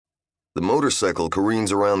The motorcycle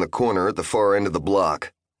careens around the corner at the far end of the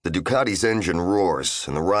block. The Ducati's engine roars,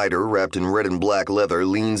 and the rider, wrapped in red and black leather,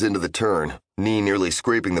 leans into the turn, knee nearly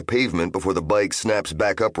scraping the pavement before the bike snaps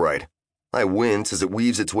back upright. I wince as it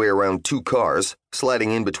weaves its way around two cars,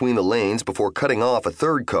 sliding in between the lanes before cutting off a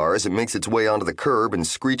third car as it makes its way onto the curb and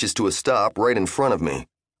screeches to a stop right in front of me.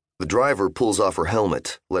 The driver pulls off her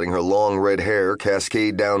helmet, letting her long red hair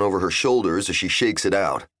cascade down over her shoulders as she shakes it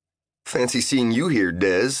out. "Fancy seeing you here,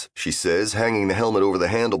 Des," she says, hanging the helmet over the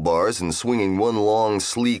handlebars and swinging one long,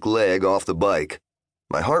 sleek leg off the bike.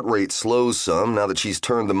 My heart rate slows some now that she's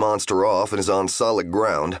turned the monster off and is on solid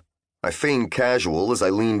ground. I feign casual as I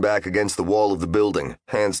lean back against the wall of the building,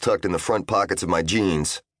 hands tucked in the front pockets of my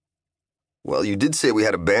jeans. "Well, you did say we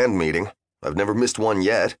had a band meeting. I've never missed one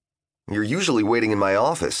yet. You're usually waiting in my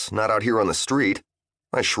office, not out here on the street."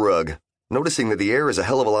 I shrug, noticing that the air is a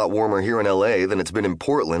hell of a lot warmer here in LA than it's been in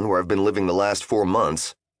Portland, where I've been living the last 4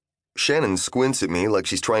 months. Shannon squints at me like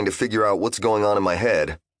she's trying to figure out what's going on in my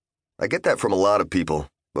head. I get that from a lot of people,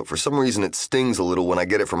 but for some reason it stings a little when I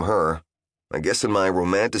get it from her. I guess in my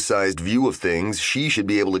romanticized view of things, she should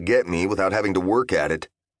be able to get me without having to work at it.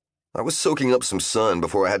 "I was soaking up some sun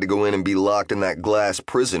before I had to go in and be locked in that glass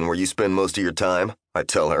prison where you spend most of your time," I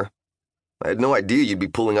tell her. "I had no idea you'd be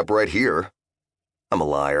pulling up right here." I'm a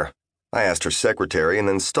liar. I asked her secretary and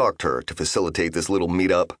then stalked her to facilitate this little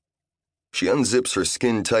meet-up. She unzips her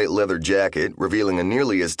skin-tight leather jacket, revealing a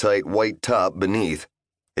nearly as tight white top beneath.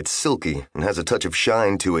 It's silky and has a touch of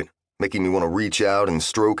shine to it, making me want to reach out and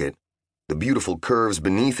stroke it. The beautiful curves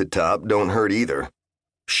beneath the top don't hurt either.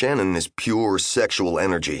 Shannon is pure sexual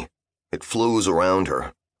energy. It flows around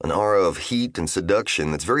her, an aura of heat and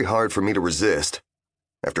seduction that's very hard for me to resist.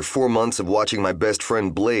 After 4 months of watching my best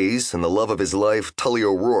friend Blaze and the love of his life, Tully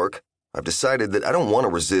O'Rourke, I've decided that I don't want to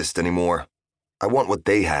resist anymore. I want what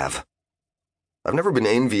they have. I've never been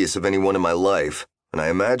envious of anyone in my life, and I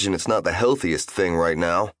imagine it's not the healthiest thing right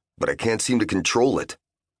now, but I can't seem to control it.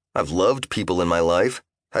 I've loved people in my life,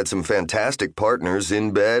 had some fantastic partners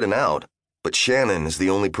in bed and out, but Shannon is the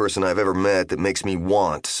only person I've ever met that makes me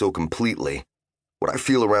want so completely. What I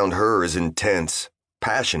feel around her is intense,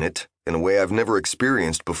 passionate, in a way I've never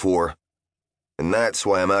experienced before. And that's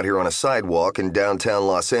why I'm out here on a sidewalk in downtown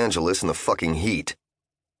Los Angeles in the fucking heat.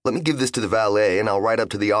 "Let me give this to the valet and I'll ride up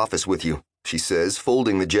to the office with you," she says,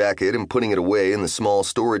 folding the jacket and putting it away in the small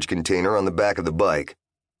storage container on the back of the bike.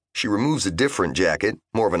 She removes a different jacket,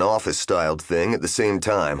 more of an office-styled thing, at the same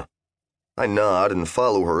time. I nod and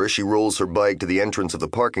follow her as she rolls her bike to the entrance of the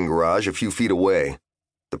parking garage a few feet away.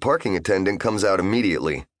 The parking attendant comes out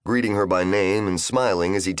immediately, greeting her by name and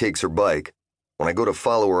smiling as he takes her bike. When I go to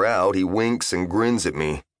follow her out, he winks and grins at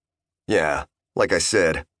me. Yeah, like I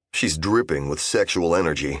said, she's dripping with sexual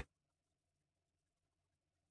energy.